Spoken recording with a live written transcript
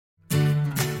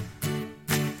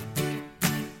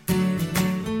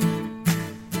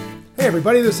Hey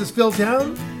everybody, this is Phil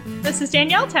Town. This is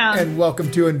Danielle Town. And welcome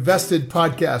to Invested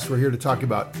Podcast. We're here to talk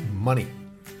about money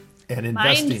and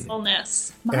investing.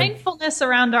 Mindfulness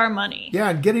around our money.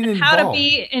 Yeah, and getting involved. How to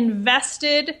be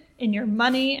invested in your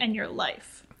money and your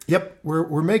life. Yep,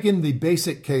 we're making the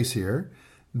basic case here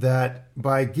that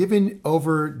by giving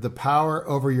over the power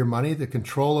over your money, the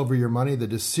control over your money, the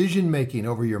decision making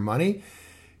over your money,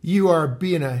 you are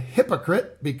being a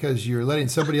hypocrite because you're letting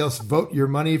somebody else vote your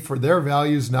money for their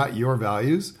values, not your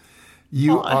values.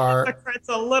 A hypocrite's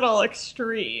a little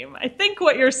extreme. I think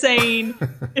what you're saying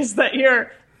is that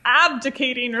you're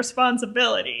abdicating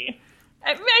responsibility.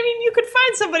 I mean, you could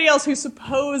find somebody else who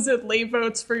supposedly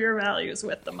votes for your values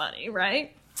with the money,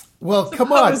 right? Well,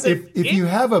 come on. If you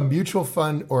have a mutual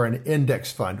fund or an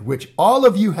index fund, which all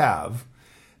of you have,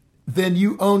 then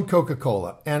you own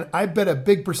Coca-Cola. And I bet a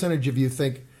big percentage of you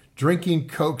think drinking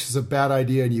Cokes is a bad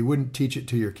idea and you wouldn't teach it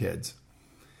to your kids.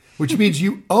 Which means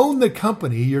you own the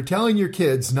company you're telling your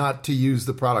kids not to use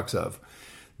the products of.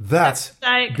 That's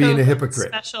being a hypocrite.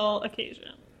 Special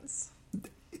occasions.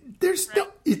 There's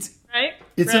right?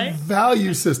 It's right? a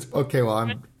value system. Okay,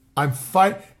 well, I'm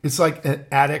fine. It's like an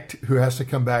addict who has to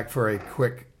come back for a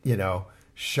quick,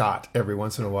 shot every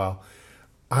once in a while.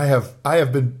 I have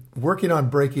been working on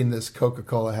breaking this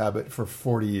Coca-Cola habit for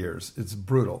 40 years. It's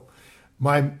brutal.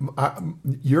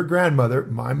 Your grandmother,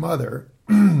 my mother,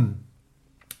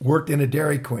 worked in a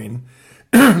Dairy Queen,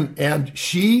 and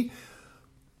she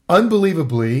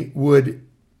unbelievably would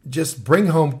just bring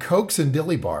home Cokes and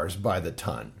Dilly bars by the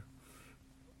ton.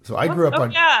 So I grew up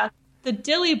on... Yeah, the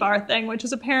Dilly bar thing, which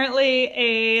is apparently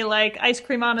a ice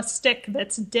cream on a stick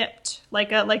that's dipped, like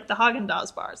the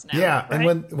Haagen-Dazs bars now. Yeah, right?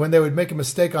 And when they would make a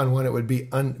mistake on one, it would be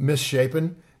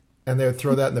misshapen, and they would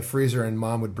throw that in the freezer, and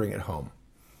Mom would bring it home.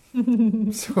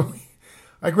 So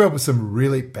I grew up with some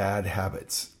really bad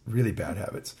habits. Really bad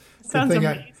habits. Sounds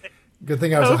amazing. Good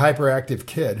thing I was a hyperactive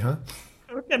kid, huh?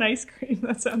 Coke and ice cream.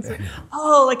 That sounds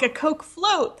like a Coke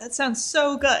float. That sounds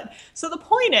so good. So the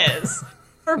point is,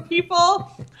 for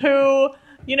people who,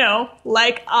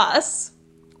 like us,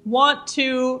 want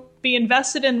to be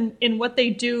invested in what they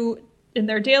do in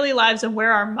their daily lives and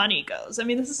where our money goes. I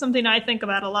mean, this is something I think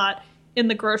about a lot in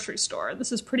the grocery store.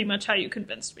 This is pretty much how you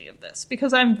convinced me of this,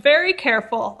 because I'm very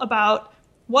careful about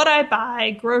what I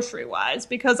buy grocery-wise,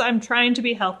 because I'm trying to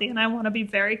be healthy and I want to be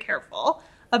very careful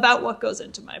about what goes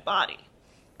into my body.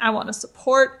 I want to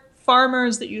support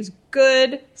farmers that use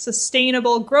good,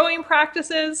 sustainable growing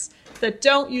practices that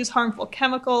don't use harmful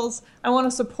chemicals. I want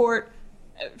to support,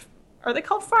 are they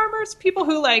called farmers? People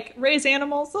who raise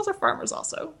animals. Those are farmers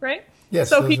also, right? Yes.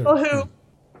 So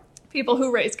people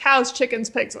who raise cows, chickens,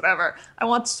 pigs, whatever. I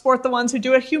want to support the ones who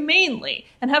do it humanely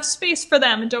and have space for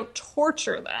them and don't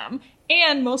torture them.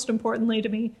 And most importantly to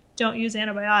me, don't use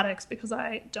antibiotics, because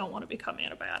I don't want to become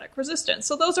antibiotic resistant.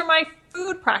 So those are my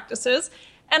food practices.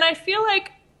 And I feel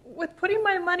like with putting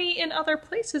my money in other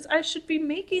places, I should be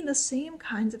making the same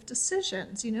kinds of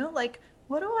decisions,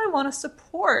 what do I want to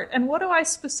support? And what do I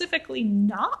specifically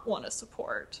not want to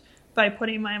support by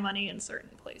putting my money in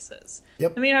certain places?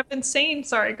 Yep. I mean, I've been saying,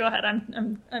 sorry, go ahead.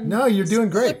 I'm No, you're doing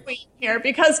great here,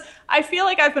 because I feel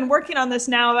like I've been working on this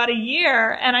now about a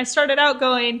year, and I started out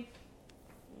going,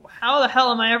 how the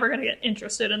hell am I ever going to get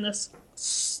interested in this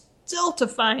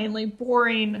stultifyingly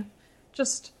boring,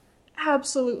 just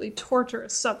absolutely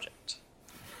torturous subject?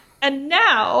 And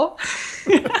now...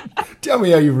 Tell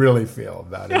me how you really feel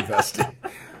about investing.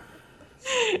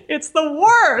 It's the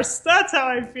worst. That's how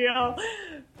I feel.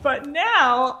 But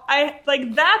now,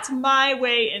 that's my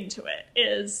way into it,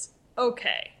 is,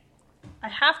 okay, I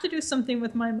have to do something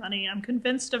with my money. I'm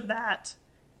convinced of that.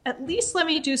 At least let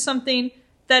me do something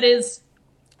that is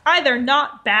either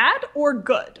not bad or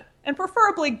good, and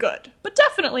preferably good, but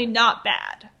definitely not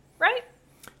bad, right?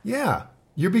 Yeah.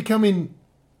 You're becoming,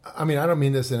 I don't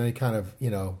mean this in any kind of,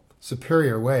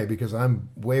 superior way, because I'm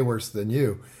way worse than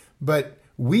you, but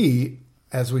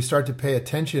as we start to pay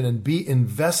attention and be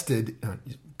invested,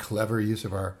 clever use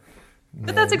of our name.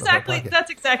 But that's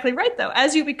exactly right, though.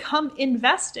 As you become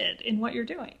invested in what you're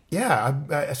doing. Yeah.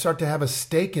 I start to have a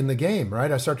stake in the game,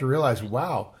 right? I start to realize,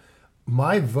 wow,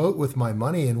 my vote with my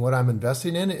money and what I'm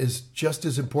investing in is just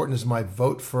as important as my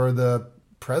vote for the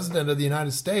president of the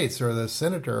United States or the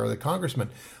senator or the congressman.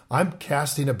 I'm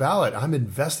casting a ballot. I'm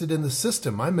invested in the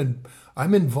system.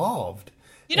 I'm involved.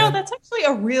 That's actually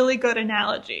a really good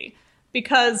analogy,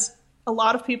 because a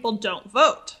lot of people don't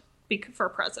vote for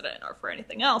president or for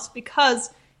anything else, because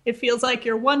it feels like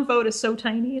your one vote is so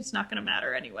tiny, it's not going to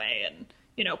matter anyway. And,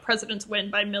 presidents win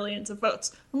by millions of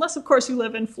votes, unless, of course, you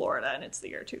live in Florida and it's the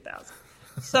year 2000.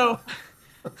 So,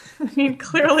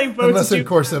 clearly votes. Unless, of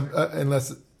course,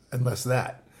 unless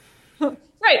that.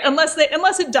 Right,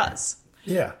 unless it does.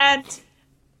 Yeah.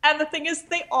 And the thing is,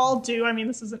 they all do. I mean,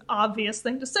 this is an obvious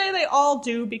thing to say. They all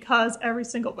do because every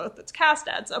single vote that's cast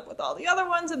adds up with all the other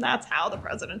ones, and that's how the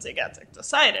presidency gets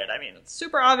decided. I mean, it's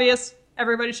super obvious.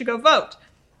 Everybody should go vote.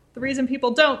 The reason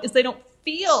people don't is they don't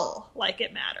feel like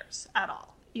it matters at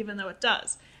all, even though it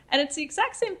does. And it's the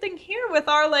exact same thing here with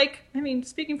our,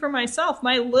 speaking for myself,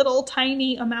 my little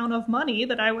tiny amount of money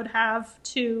that I would have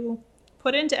to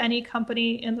put into any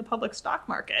company in the public stock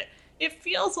market. It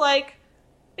feels like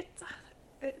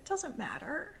it doesn't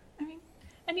matter. I mean,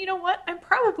 and you know what? I'm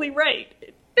probably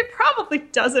right. It probably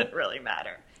doesn't really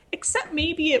matter, except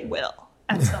maybe it will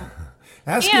at some point.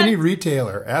 Ask any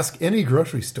retailer, ask any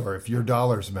grocery store if your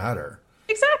dollars matter.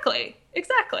 Exactly.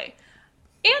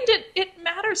 And it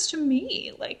matters to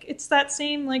me. Like, it's that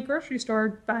same, grocery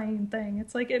store buying thing.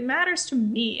 It's like, it matters to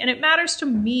me. And it matters to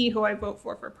me who I vote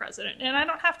for president. And I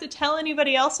don't have to tell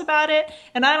anybody else about it.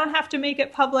 And I don't have to make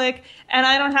it public. And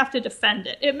I don't have to defend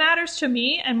it. It matters to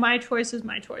me. And my choice is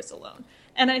my choice alone.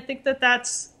 And I think that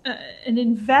that's an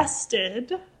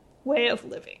invested way of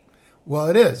living. Well,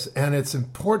 it is. And it's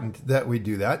important that we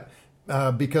do that.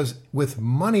 Because with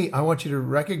money, I want you to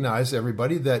recognize,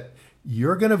 everybody, that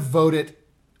you're going to vote it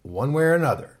one way or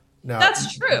another. Now,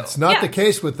 that's true. It's not the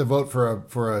case with the vote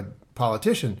for a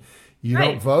politician. You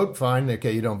don't vote, fine,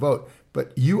 okay, you don't vote.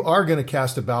 But you are going to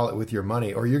cast a ballot with your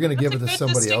money, or you're going to give it to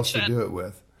somebody else to do it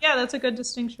with. Yeah, that's a good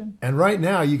distinction. And right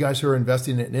now, you guys who are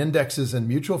investing in indexes and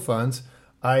mutual funds,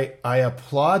 I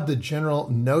applaud the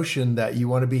general notion that you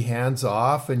want to be hands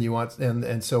off, and you want,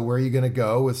 and so where are you going to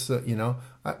go with,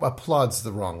 applaud's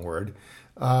the wrong word.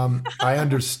 I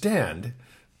understand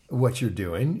what you're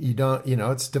doing. You don't,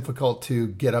 it's difficult to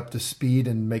get up to speed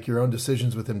and make your own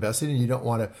decisions with investing, and you don't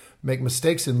want to make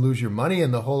mistakes and lose your money.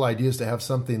 And the whole idea is to have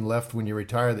something left when you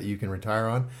retire that you can retire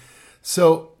on.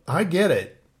 So I get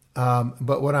it.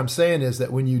 But what I'm saying is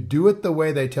that when you do it the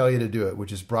way they tell you to do it,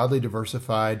 which is broadly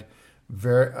diversified,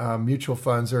 mutual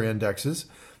funds or indexes,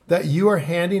 that you are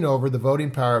handing over the voting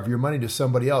power of your money to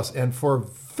somebody else. And for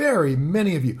very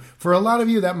many of you, for a lot of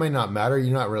you, that may not matter.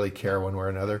 You not really care one way or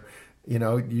another.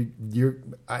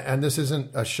 And this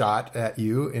isn't a shot at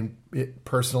you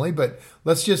personally, but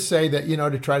let's just say that,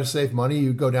 to try to save money,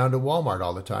 you go down to Walmart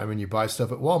all the time and you buy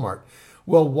stuff at Walmart.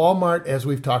 Well, Walmart, as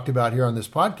we've talked about here on this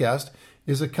podcast,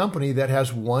 is a company that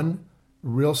has one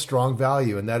real strong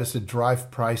value, and that is to drive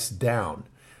price down.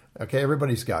 Okay,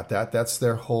 everybody's got that. That's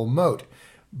their whole moat.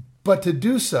 But to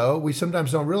do so, we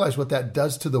sometimes don't realize what that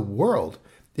does to the world.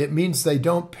 It means they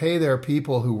don't pay their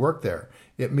people who work there.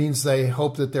 It means they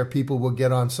hope that their people will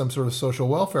get on some sort of social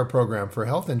welfare program for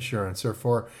health insurance or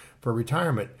for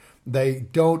retirement. They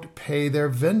don't pay their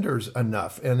vendors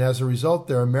enough. And as a result,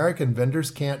 their American vendors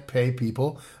can't pay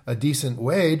people a decent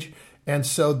wage. And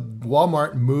so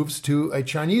Walmart moves to a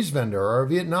Chinese vendor or a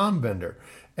Vietnam vendor.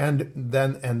 And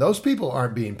those people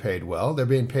aren't being paid well. They're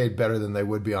being paid better than they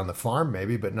would be on the farm,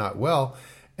 maybe, but not well.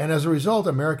 And as a result,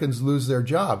 Americans lose their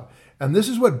job. And this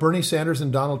is what Bernie Sanders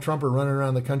and Donald Trump are running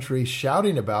around the country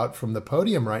shouting about from the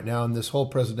podium right now in this whole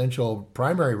presidential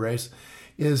primary race,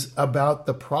 is about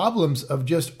the problems of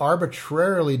just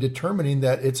arbitrarily determining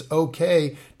that it's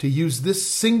okay to use this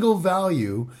single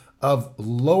value of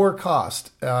lower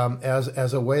cost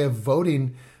as a way of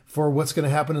voting for what's going to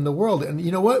happen in the world. And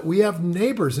you know what? We have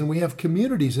neighbors and we have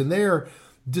communities, and they are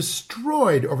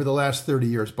destroyed over the last 30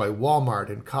 years by Walmart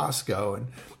and Costco and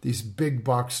these big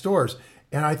box stores.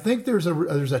 And I think there's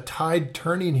a tide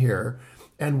turning here.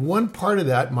 And one part of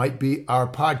that might be our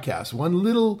podcast. One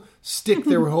little stick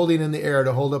that we're holding in the air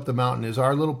to hold up the mountain is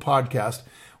our little podcast,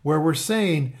 where we're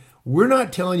saying, we're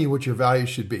not telling you what your values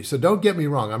should be. So don't get me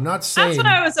wrong. I'm not saying... That's what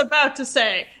I was about to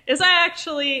say, is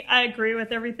I agree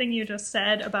with everything you just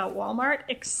said about Walmart,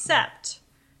 except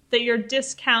that you're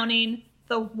discounting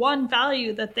the one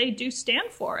value that they do stand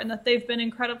for and that they've been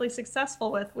incredibly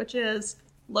successful with, which is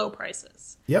low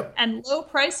prices. Yep. And low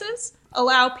prices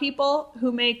allow people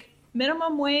who make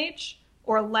minimum wage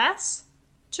or less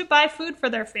to buy food for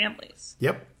their families.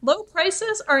 Yep. Low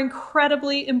prices are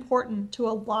incredibly important to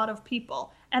a lot of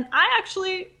people. And I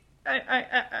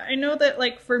know that,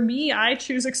 like, for me, I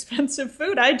choose expensive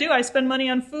food. I do. I spend money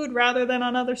on food rather than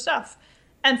on other stuff.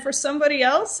 And for somebody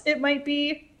else, it might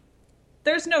be,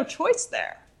 there's no choice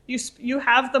there. You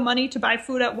have the money to buy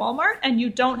food at Walmart, and you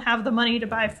don't have the money to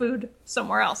buy food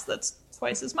somewhere else that's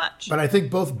twice as much. But I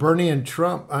think both Bernie and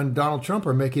Donald Trump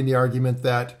are making the argument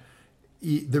that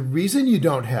the reason you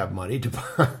don't have money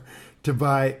to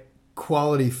buy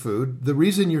quality food, the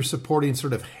reason you're supporting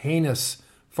sort of heinous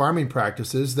farming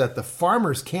practices that the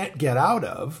farmers can't get out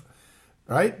of,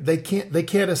 right? They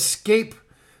can't escape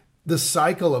the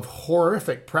cycle of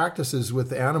horrific practices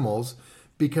with animals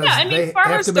because Yeah, I mean, they have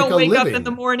farmers to make don't a wake up living. in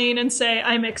the morning and say,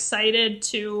 I'm excited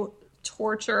to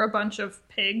torture a bunch of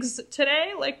pigs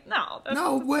today. Like, no.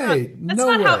 No way. That's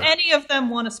No not how way. any of them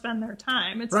want to spend their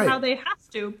time. It's Right. how they have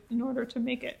to in order to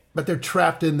make it. But they're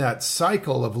trapped in that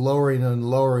cycle of lowering and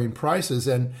lowering prices,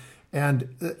 and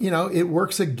it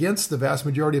works against the vast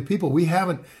majority of people. We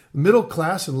haven't, middle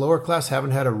class and lower class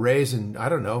haven't had a raise in, I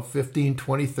don't know, 15,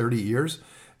 20, 30 years.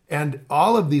 And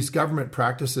all of these government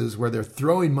practices where they're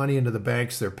throwing money into the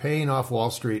banks, they're paying off Wall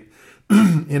Street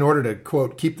in order to,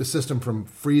 quote, keep the system from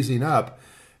freezing up,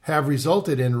 have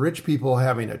resulted in rich people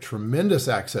having a tremendous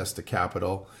access to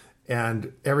capital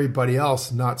and everybody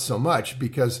else not so much,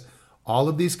 because all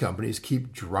of these companies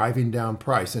keep driving down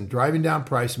price. And driving down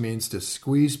price means to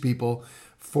squeeze people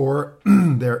for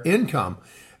their income.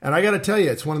 And I got to tell you,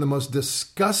 it's one of the most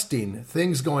disgusting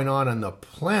things going on the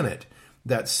planet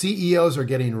that CEOs are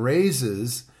getting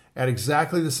raises at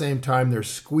exactly the same time they're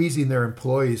squeezing their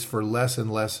employees for less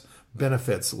and less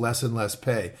benefits, less and less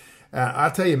pay.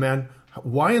 I'll tell you, man,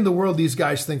 why in the world these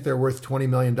guys think they're worth $20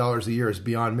 million a year is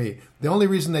beyond me. The only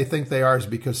reason they think they are is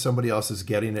because somebody else is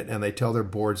getting it, and they tell their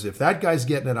boards, if that guy's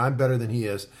getting it, I'm better than he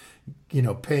is,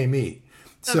 pay me.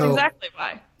 That's exactly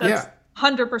why. That's yeah,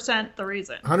 100% the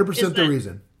reason. 100% the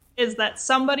reason. Is that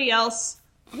somebody else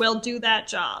will do that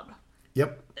job.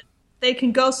 Yep. They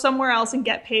can go somewhere else and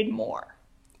get paid more.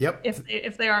 Yep.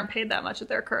 If they aren't paid that much at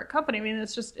their current company. I mean,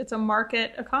 it's a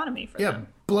market economy for them.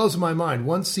 Blows my mind.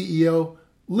 One CEO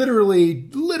literally,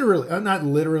 not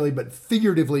literally, but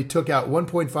figuratively took out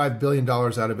 $1.5 billion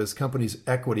out of his company's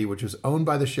equity, which was owned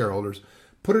by the shareholders,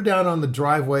 put it down on the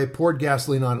driveway, poured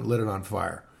gasoline on it, lit it on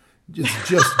fire. It's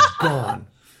just gone.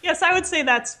 Yes, I would say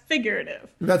that's figurative.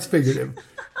 That's figurative.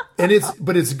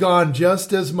 But it's gone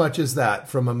just as much as that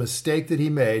from a mistake that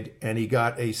he made, and he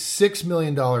got a $6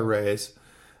 million raise.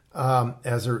 How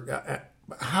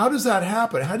does that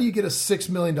happen? How do you get a $6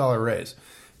 million raise?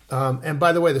 And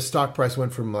by the way, the stock price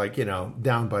went from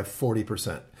down by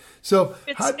 40%. So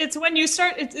it's when you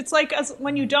start, it's like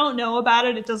when you don't know about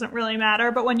it, it doesn't really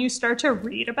matter. But when you start to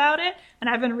read about it, and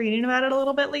I've been reading about it a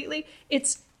little bit lately,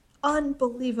 it's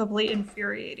unbelievably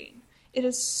infuriating. It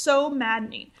is so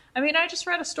maddening. I mean, I just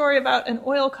read a story about an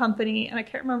oil company, and I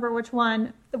can't remember which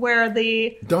one, where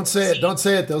Don't say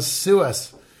it. They'll sue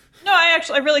us. No,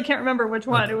 I really can't remember which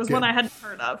one. It was one I hadn't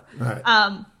heard of.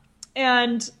 Right.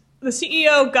 And the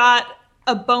CEO got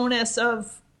a bonus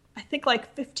of, I think,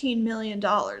 like $15 million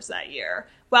that year,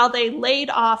 while they laid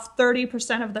off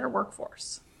 30% of their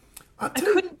workforce. I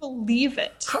couldn't believe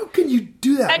it. How can you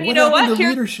do that? And you know what?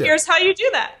 Leadership? Here's how you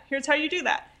do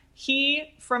that.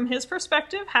 He, from his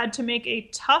perspective, had to make a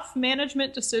tough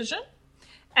management decision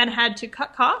and had to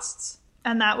cut costs.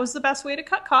 And that was the best way to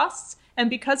cut costs. And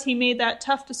because he made that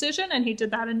tough decision and he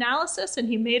did that analysis and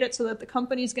he made it so that the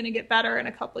company's going to get better in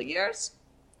a couple of years,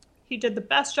 he did the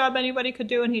best job anybody could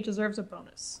do, and he deserves a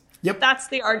bonus. Yep. That's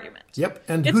the argument. Yep.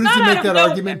 And who does he make that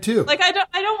argument to? Like, I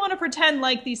don't want to pretend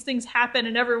like these things happen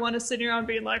and everyone is sitting around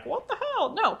being like, what the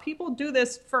hell? No, people do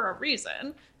this for a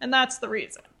reason, and that's the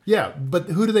reason. Yeah, but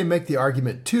who do they make the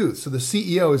argument to? So the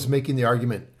CEO is making the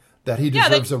argument that he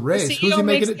deserves a raise. The CEO Who's he making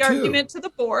makes it the to? argument to the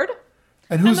board.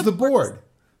 And who's the board?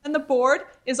 And the board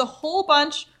is a whole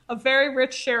bunch of very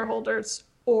rich shareholders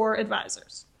or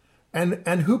advisors.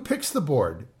 And who picks the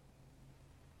board?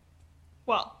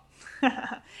 Well,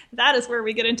 that is where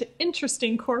we get into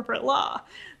interesting corporate law.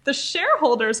 The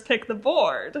shareholders pick the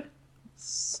board.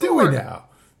 Do we now?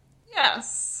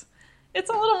 Yes. It's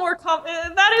a little more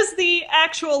that is the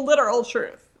actual literal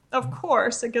truth. Of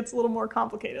course, it gets a little more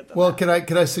complicated than that. Well, can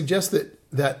I suggest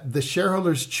that the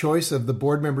shareholders' choice of the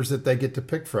board members that they get to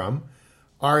pick from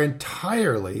are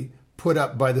entirely put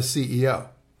up by the CEO?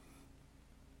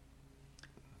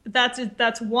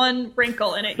 That's one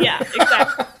wrinkle in it. Yeah,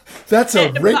 exactly. That's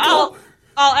a wrinkle?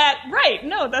 I'll add, right.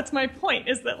 No, that's my point,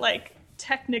 is that, like,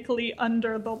 technically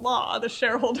under the law, the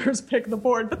shareholders pick the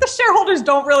board, but the shareholders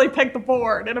don't really pick the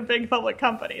board in a big public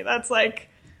company. That's like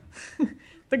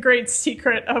the great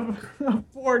secret of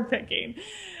board picking.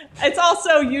 It's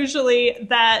also usually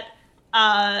that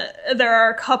there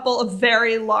are a couple of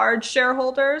very large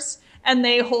shareholders, and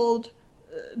they hold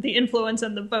the influence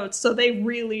and the votes, so they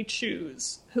really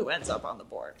choose who ends up on the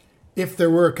board. If there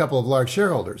were a couple of large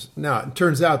shareholders. Now, it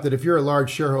turns out that if you're a large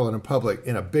shareholder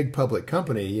in a big public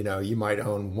company, you might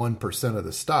own 1% of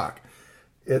the stock.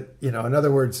 In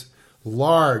other words,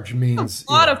 large means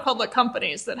a lot of public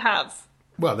companies that have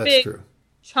that's true.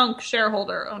 chunk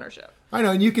shareholder ownership. I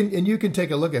know, and you can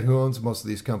take a look at who owns most of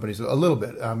these companies a little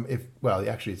bit.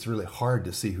 Actually, it's really hard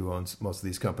to see who owns most of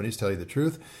these companies. Tell you the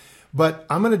truth, but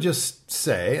I'm going to just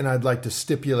say, and I'd like to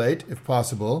stipulate, if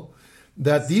possible,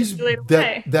 that the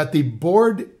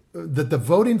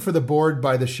voting for the board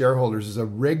by the shareholders is a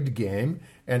rigged game,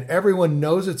 and everyone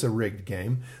knows it's a rigged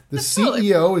game. The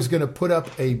CEO is going to put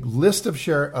up a list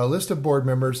of board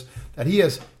members that he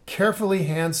has carefully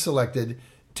hand selected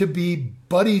to be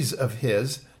buddies of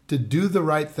his, to do the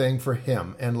right thing for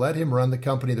him and let him run the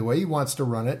company the way he wants to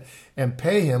run it and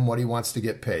pay him what he wants to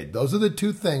get paid. Those are the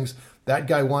two things that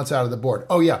guy wants out of the board.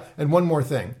 Oh, yeah. And one more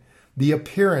thing, the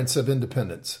appearance of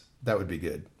independence. That would be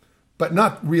good. But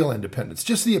not real independence,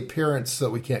 just the appearance so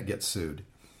we can't get sued.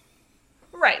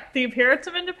 Right. The appearance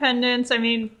of independence. I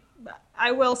mean,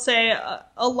 I will say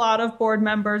a lot of board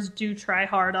members do try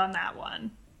hard on that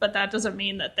one, but that doesn't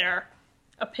mean that their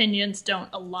opinions don't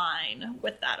align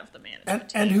with that of the management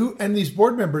team. And these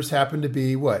board members happen to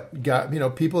be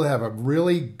people that have a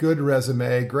really good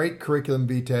resume, great curriculum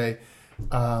vitae,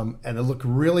 and they look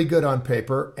really good on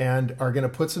paper and are going to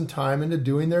put some time into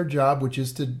doing their job, which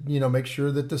is to make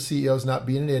sure that the CEO is not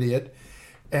being an idiot.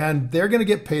 And they're going to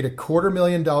get paid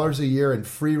 $250,000 a year in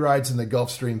free rides in the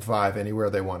Gulfstream 5 anywhere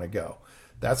they want to go.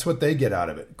 That's what they get out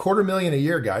of it. $250,000 a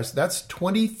year, guys. That's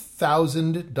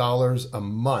 $20,000 a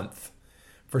month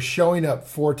for showing up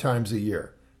 4 times a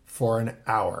year for an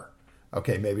hour.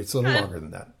 Okay, maybe it's a little longer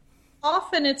than that.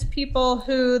 Often it's people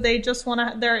who they just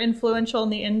they're influential in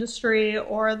the industry,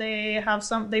 or they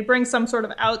bring some sort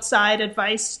of outside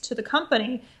advice to the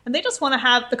company, and they just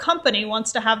the company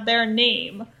wants to have their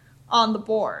name on the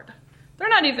board. They're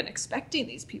not even expecting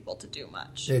these people to do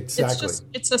much. Exactly.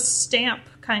 It's a stamp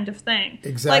kind of thing.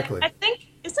 Exactly. Like, I think,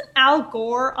 isn't Al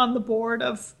Gore on the board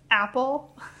of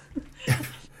Apple?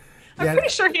 I'm pretty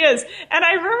sure he is. And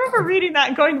I remember reading that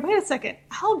and going, wait a second,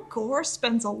 Al Gore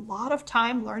spends a lot of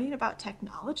time learning about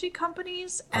technology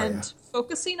companies and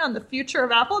focusing on the future of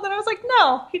Apple. Then I was like,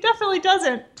 no, he definitely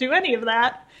doesn't do any of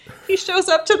that. He shows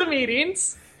up to the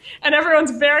meetings, and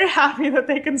everyone's very happy that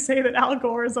they can say that Al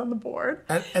Gore is on the board.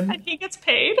 And he gets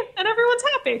paid, and everyone's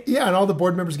happy. Yeah, and all the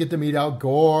board members get to meet Al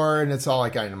Gore, and it's all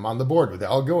like, I'm on the board with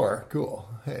Al Gore. Cool.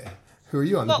 Hey, who are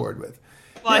you on the board with?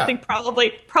 Well, yeah. I think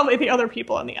probably the other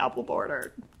people on the Apple board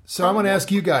are. So I want to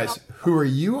ask you guys, who are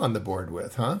you on the board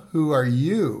with, huh? Who are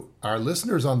you, our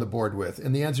listeners, on the board with?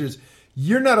 And the answer is,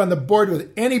 you're not on the board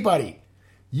with anybody.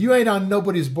 You ain't on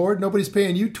nobody's board. Nobody's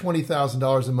paying you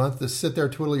 $20,000 a month to sit there,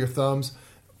 twiddle your thumbs,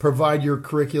 provide your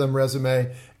curriculum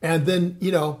resume, and then,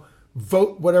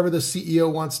 vote whatever the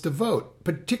CEO wants to vote,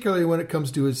 particularly when it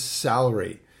comes to his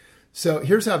salary. So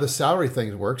here's how the salary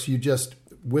thing works. You just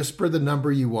whisper the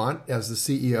number you want as the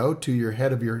CEO to your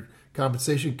head of your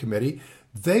compensation committee.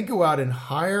 They go out and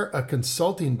hire a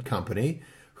consulting company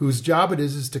whose job it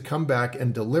is to come back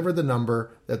and deliver the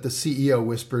number that the CEO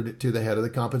whispered to the head of the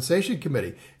compensation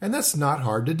committee. And that's not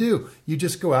hard to do. You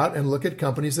just go out and look at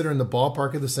companies that are in the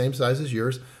ballpark of the same size as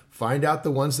yours, find out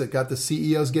the ones that got the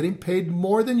CEOs getting paid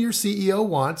more than your CEO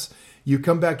wants. You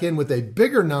come back in with a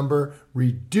bigger number,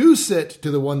 reduce it to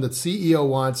the one that CEO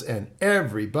wants, and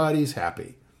everybody's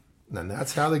happy. And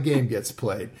that's how the game gets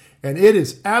played. And it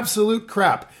is absolute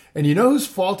crap. And you know whose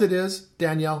fault it is,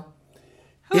 Danielle?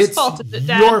 Whose fault is it,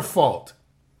 Dad? Your fault.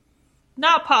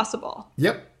 Not possible.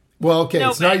 Yep. Well, okay,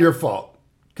 it's not your fault.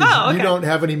 Because you don't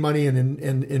have any money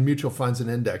in mutual funds and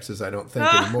indexes, I don't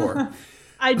think, anymore.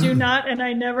 I do not, and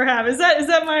I never have. Is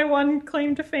that my one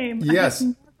claim to fame? Yes.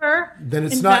 Then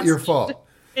it's not your fault.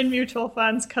 In mutual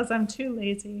funds, because I'm too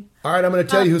lazy. All right, I'm going to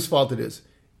tell you whose fault it is.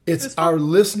 It's our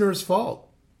listeners' fault.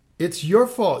 It's your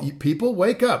fault. People,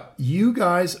 wake up. You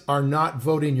guys are not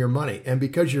voting your money. And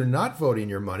because you're not voting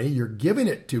your money, you're giving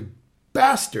it to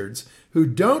bastards who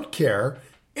don't care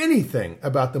anything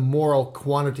about the moral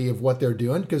quantity of what they're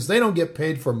doing, because they don't get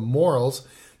paid for morals.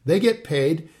 They get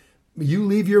paid. You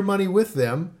leave your money with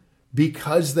them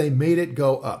because they made it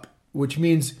go up, which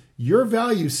means your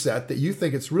value set that you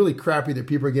think it's really crappy that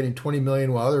people are getting $20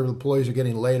 million while other employees are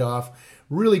getting laid off.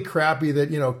 Really crappy that,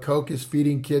 Coke is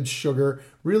feeding kids sugar.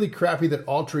 Really crappy that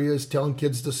Altria is telling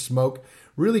kids to smoke.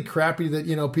 Really crappy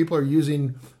that, people are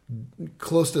using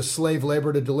close to slave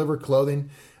labor to deliver clothing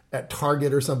at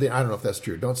Target or something. I don't know if that's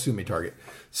true. Don't sue me, Target.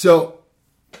 So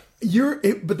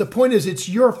but the point is, it's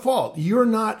your fault. You're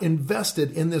not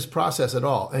invested in this process at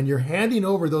all. And you're handing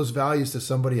over those values to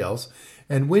somebody else.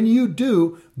 And when you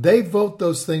do, they vote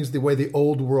those things the way the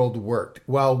old world worked,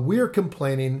 while we're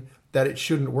complaining that it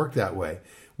shouldn't work that way.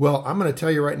 Well, I'm going to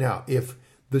tell you right now, if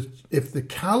the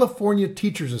California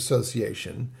Teachers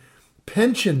Association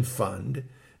pension fund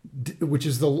which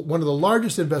is one of the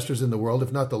largest investors in the world,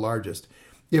 if not the largest,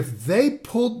 if they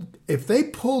pulled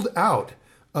out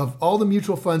of all the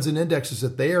mutual funds and indexes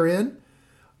that they are in,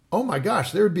 oh my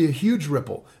gosh, there would be a huge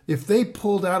ripple. If they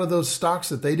pulled out of those stocks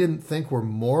that they didn't think were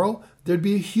moral, there'd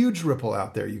be a huge ripple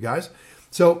out there, you guys.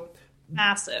 So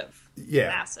massive. Yeah.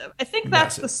 Massive. I think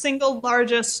that's the single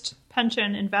largest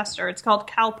pension investor. It's called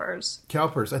CalPERS.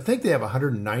 CalPERS. I think they have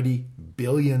 $190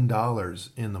 billion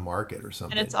in the market or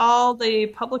something. And it's all the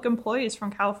public employees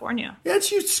from California. Yeah, it's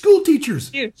huge school teachers.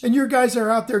 Huge. And your guys are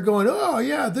out there going, oh,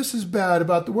 yeah, this is bad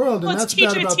about the world. Well, and that's bad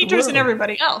about the world. Teachers and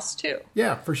everybody else, too.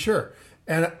 Yeah, for sure.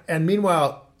 And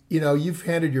meanwhile, you've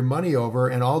handed your money over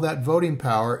and all that voting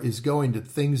power is going to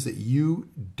things that you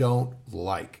don't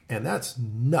like. And that's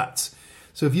nuts.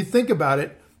 So if you think about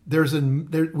it,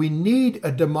 we need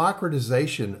a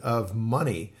democratization of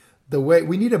money.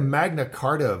 We need a Magna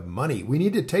Carta of money. We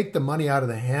need to take the money out of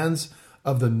the hands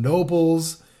of the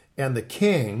nobles and the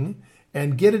king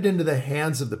and get it into the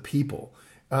hands of the people.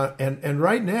 And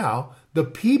right now, the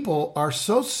people are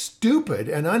so stupid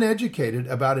and uneducated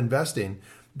about investing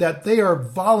that they are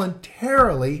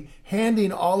voluntarily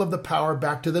handing all of the power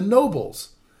back to the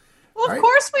nobles. Well, right? Of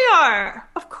course we are.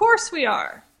 Of course we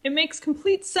are. It makes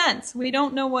complete sense. We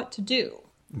don't know what to do.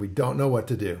 We don't know what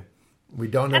to do. We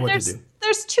don't know what to do.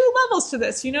 There's two levels to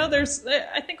this.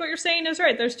 I think what you're saying is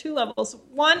right. There's two levels.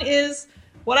 One is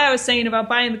what I was saying about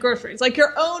buying the groceries, like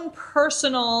your own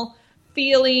personal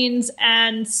feelings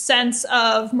and sense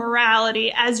of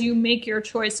morality as you make your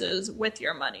choices with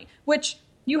your money, which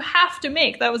you have to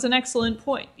make. That was an excellent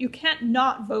point. You can't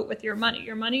not vote with your money.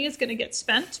 Your money is going to get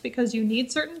spent because you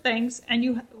need certain things,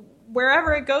 and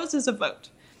wherever it goes is a vote.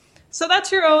 So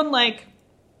that's your own,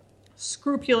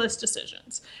 scrupulous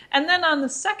decisions. And then on the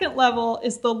second level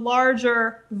is the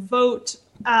larger vote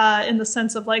in the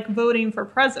sense of, voting for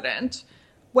president,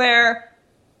 where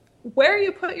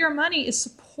you put your money is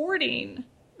supporting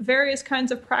various kinds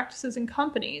of practices and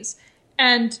companies.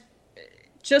 And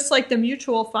just like the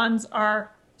mutual funds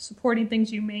are supporting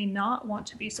things you may not want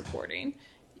to be supporting,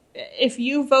 if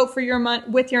you vote for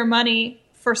with your money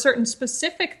for certain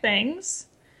specific things,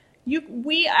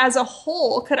 we as a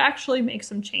whole could actually make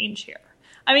some change here.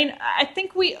 I mean, I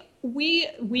think we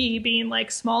being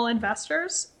small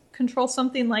investors control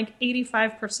something like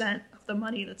 85% of the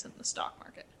money that's in the stock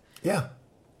market. Yeah.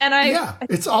 And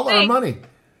it's all our money.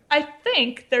 I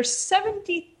think there's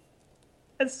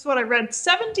this is what I read,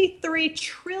 $73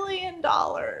 trillion.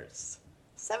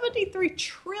 $73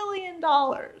 trillion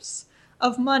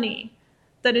of money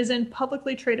that is in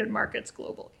publicly traded markets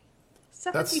globally.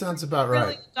 That sounds about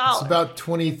right. It's about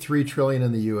 $23 trillion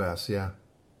in the U.S., yeah.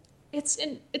 It's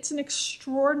an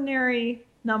extraordinary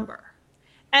number.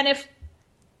 And if,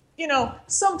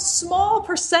 some small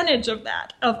percentage of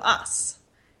that, of us,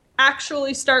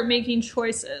 actually start making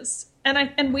choices,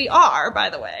 and we are,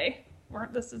 by the way, we're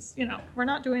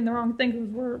not doing the wrong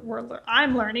thing.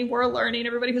 I'm learning, we're learning,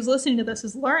 everybody who's listening to this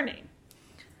is learning.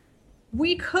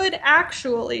 We could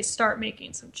actually start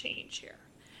making some change here.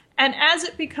 And as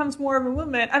it becomes more of a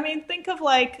movement, I mean, think of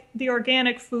the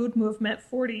organic food movement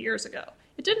 40 years ago.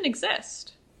 It didn't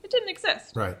exist.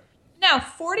 Right. Now,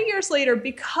 40 years later,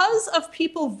 because of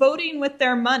people voting with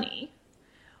their money,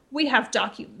 we have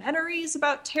documentaries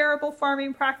about terrible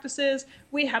farming practices.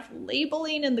 We have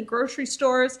labeling in the grocery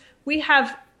stores. We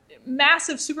have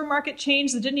massive supermarket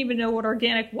chains that didn't even know what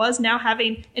organic was now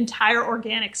having entire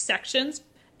organic sections,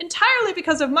 entirely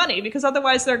because of money, because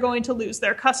otherwise they're going to lose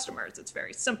their customers. It's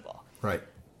very simple. Right.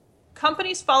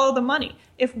 Companies follow the money.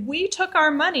 If we took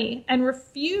our money and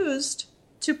refused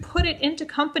to put it into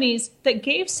companies that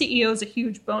gave CEOs a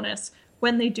huge bonus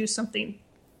when they do something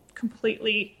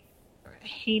completely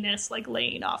heinous, like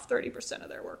laying off 30% of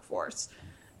their workforce,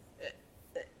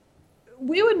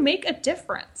 we would make a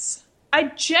difference. I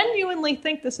genuinely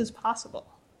think this is possible.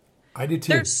 I do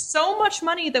too. There's so much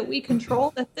money that we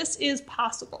control that this is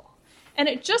possible. And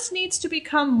it just needs to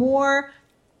become more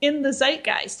in the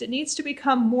zeitgeist. It needs to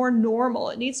become more normal.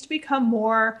 It needs to become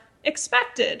more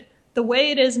expected. The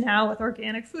way it is now with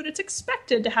organic food, it's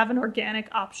expected to have an organic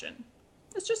option.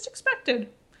 It's just expected.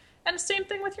 And the same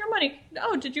thing with your money.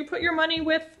 Oh, did you put your money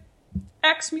with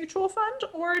X mutual fund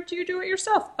or do you do it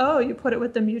yourself? Oh, you put it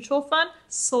with the mutual fund?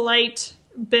 Slight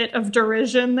bit of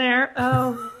derision there.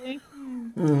 Oh, really?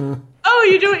 Mm-hmm. Oh,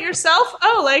 you do it yourself?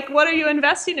 Oh, what are you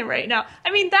investing in right now?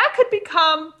 I mean, that could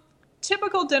become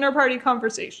typical dinner party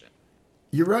conversation.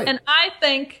 You're right. And I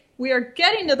think we are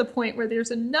getting to the point where there's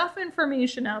enough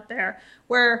information out there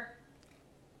where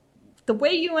the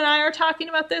way you and I are talking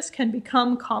about this can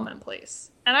become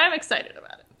commonplace. And I'm excited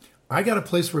about it. I got a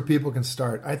place where people can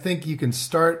start. I think you can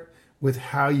start with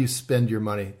how you spend your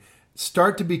money.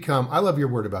 Start to become, I love your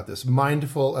word about this,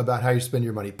 mindful about how you spend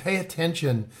your money. Pay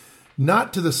attention,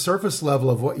 not to the surface level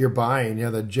of what you're buying,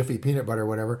 the Jiffy peanut butter or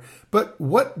whatever, but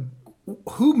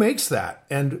who makes that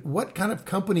and what kind of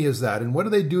company is that and what are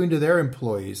they doing to their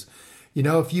employees?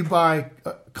 If you buy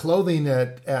clothing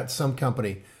at some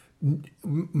company,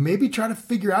 maybe try to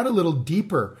figure out a little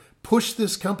deeper, push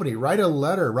this company, write a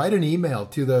letter, write an email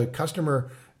to the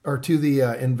customer or to the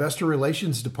investor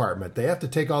relations department. They have to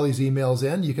take all these emails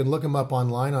in. You can look them up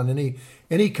online on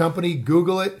any company,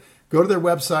 Google it, go to their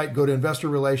website, go to investor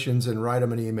relations and write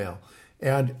them an email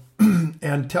and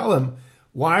and tell them,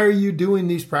 why are you doing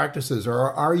these practices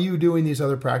or are you doing these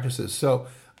other practices? So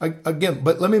again,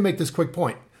 but let me make this quick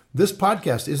point. This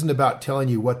podcast isn't about telling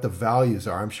you what the values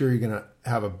are. I'm sure you're going to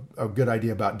have a good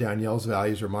idea about Danielle's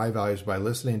values or my values by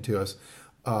listening to us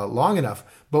long enough.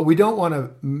 But we don't want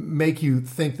to make you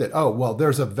think that,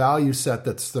 there's a value set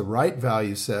that's the right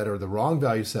value set or the wrong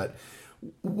value set.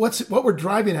 What we're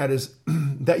driving at is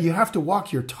that you have to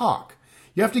walk your talk.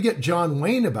 You have to get John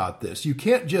Wayne about this. You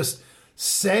can't just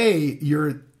say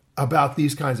you're about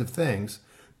these kinds of things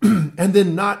and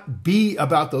then not be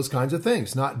about those kinds of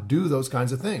things, not do those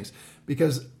kinds of things,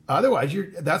 because otherwise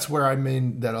that's where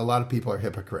that a lot of people are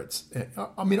hypocrites.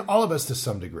 I mean, all of us to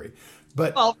some degree,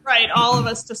 but right. All of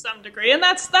us to some degree. And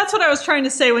that's what I was trying to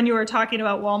say when you were talking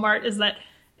about Walmart is that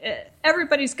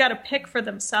everybody's got to pick for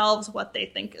themselves what they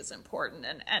think is important.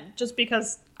 And just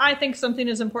because I think something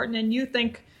is important and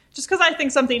just because I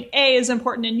think something A is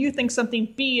important and you think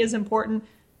something B is important,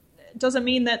 doesn't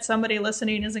mean that somebody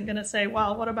listening isn't going to say,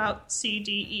 well, what about C,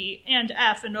 D, E, and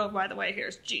F? And oh, by the way,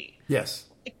 here's G. Yes.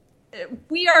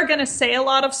 We are going to say a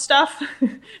lot of stuff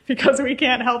because we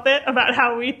can't help it about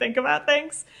how we think about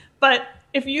things. But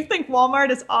if you think Walmart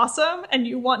is awesome and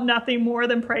you want nothing more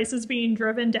than prices being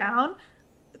driven down,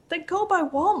 then go by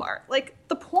Walmart. Like,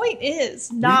 the point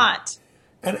is not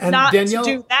Danielle,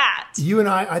 to do that. You and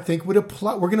I think we're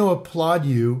going to applaud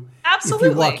you. Absolutely.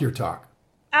 If you walk your talk.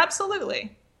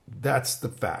 Absolutely. That's the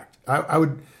fact.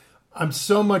 I'm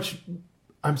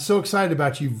so excited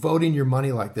about you voting your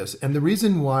money like this. And the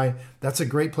reason why that's a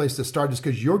great place to start is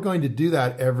because you're going to do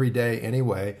that every day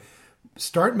anyway.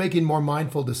 Start making more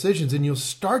mindful decisions and you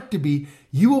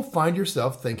will find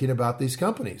yourself thinking about these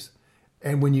companies.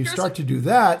 And when you start to do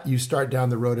that, you start down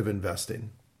the road of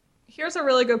investing. Here's a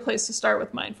really good place to start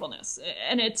with mindfulness.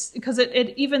 And it's because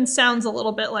it even sounds a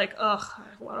little bit like,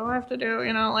 what do I have to do?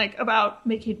 About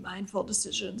making mindful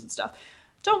decisions and stuff.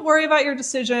 Don't worry about your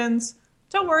decisions.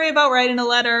 Don't worry about writing a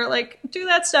letter. Do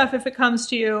that stuff if it comes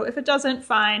to you. If it doesn't,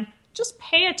 fine. Just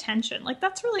pay attention.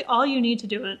 That's really all you need to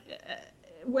do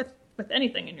with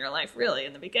anything in your life, really,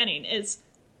 in the beginning, is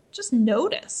just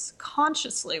notice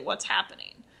consciously what's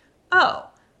happening. Oh,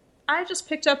 I just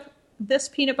picked up this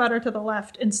peanut butter to the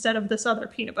left instead of this other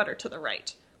peanut butter to the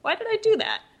right. Why did I do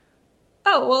that?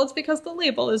 Oh, well, it's because the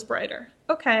label is brighter.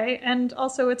 Okay, and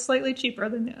also it's slightly cheaper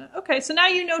than... Okay, so now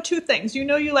you know two things. You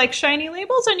know you like shiny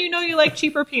labels and you know you like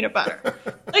cheaper peanut butter.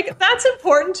 That's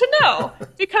important to know,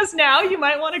 because now you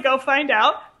might want to go find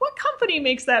out what company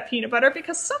makes that peanut butter,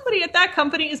 because somebody at that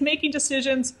company is making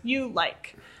decisions you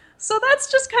like. So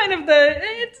that's just kind of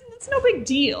it's no big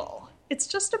deal. It's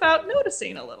just about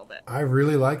noticing a little bit. I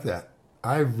really like that.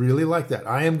 I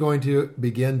am going to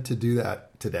begin to do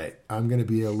that today. I'm going to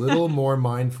be a little more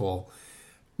mindful,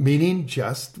 meaning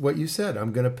just what you said.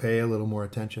 I'm going to pay a little more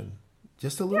attention.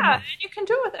 Just a little more. And you can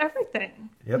do it with everything.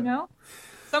 Yep.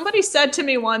 Somebody said to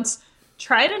me once,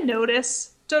 try to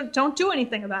notice, don't do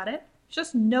anything about it.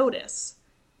 Just notice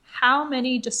how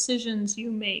many decisions you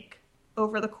make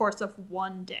over the course of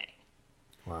one day.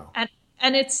 Wow.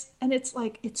 And it's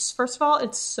first of all,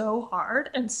 it's so hard.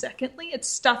 And secondly, it's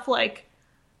stuff like,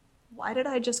 why did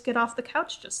I just get off the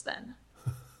couch just then?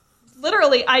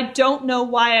 Literally, I don't know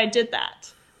why I did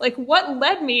that. What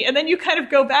led me? And then you kind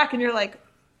of go back and you're like,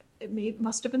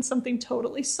 must have been something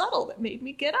totally subtle that made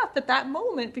me get up at that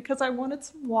moment because I wanted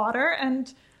some water.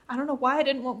 And I don't know why I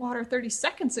didn't want water 30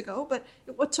 seconds ago, but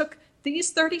it took these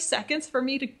 30 seconds for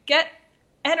me to get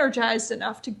energized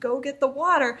enough to go get the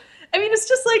water. I mean, it's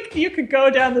just you could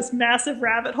go down this massive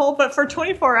rabbit hole, but for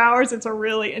 24 hours, it's a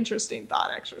really interesting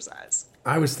thought exercise.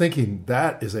 I was thinking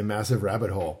that is a massive rabbit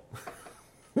hole.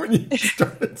 When you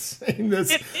started saying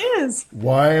this. It is.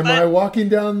 Why am I walking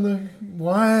down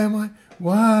why?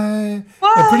 And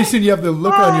pretty soon you have the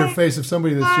look on your face of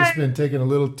somebody that's just been taking a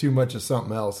little too much of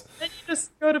something else. Then you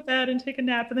just go to bed and take a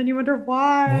nap, and then you wonder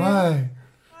why. Why?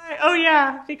 Oh,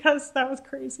 yeah, because that was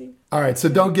crazy. All right, so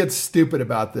don't get stupid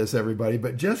about this, everybody,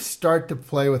 but just start to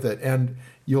play with it, and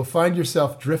you'll find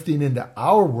yourself drifting into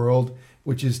our world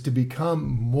which is to become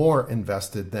more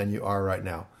invested than you are right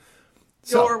now.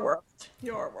 So, Your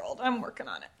world. I'm working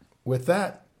on it. With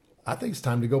that, I think it's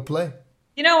time to go play.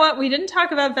 You know what? We didn't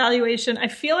talk about valuation. I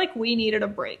feel like we needed a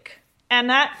break. And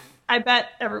that, I bet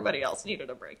everybody else needed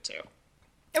a break too.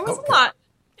 It was a lot.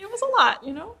 It was a lot,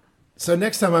 you know? So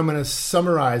next time I'm going to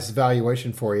summarize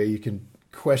valuation for you. You can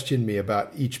question me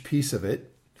about each piece of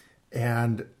it,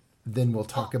 and then we'll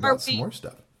talk about some more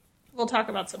stuff. We'll talk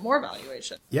about some more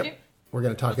valuation. Yep. Right? We're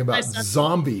going to talk about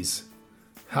zombies.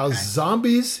 How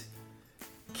zombies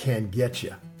can get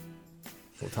you.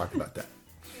 We'll talk about that.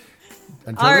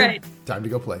 Until All then, right. Time to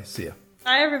go play. See ya.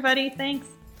 Bye, everybody. Thanks.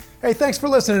 Hey, thanks for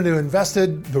listening to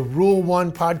Invested, the Rule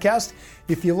One podcast.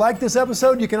 If you like this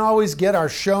episode, you can always get our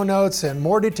show notes and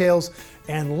more details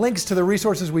and links to the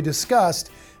resources we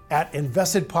discussed at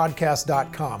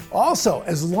investedpodcast.com. Also,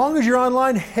 as long as you're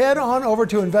online, head on over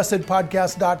to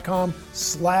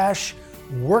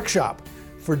investedpodcast.com/workshop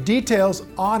for details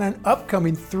on an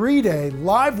upcoming 3-day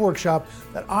live workshop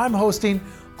that I'm hosting.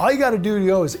 All you got to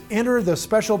do is enter the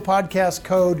special podcast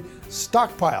code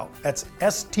STOCKPILE, that's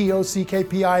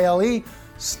STOCKPILE,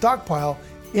 STOCKPILE,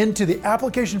 into the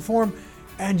application form,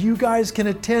 and you guys can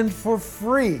attend for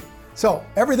free. So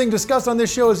everything discussed on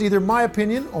this show is either my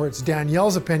opinion or it's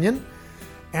Danielle's opinion,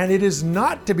 and it is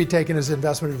not to be taken as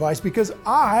investment advice because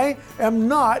I am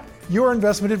not your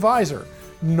investment advisor,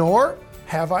 nor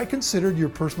have I considered your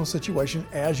personal situation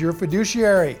as your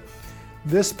fiduciary.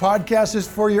 This podcast is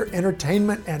for your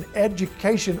entertainment and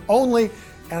education only,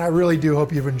 and I really do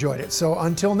hope you've enjoyed it. So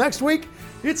until next week,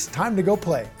 it's time to go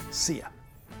play. See ya.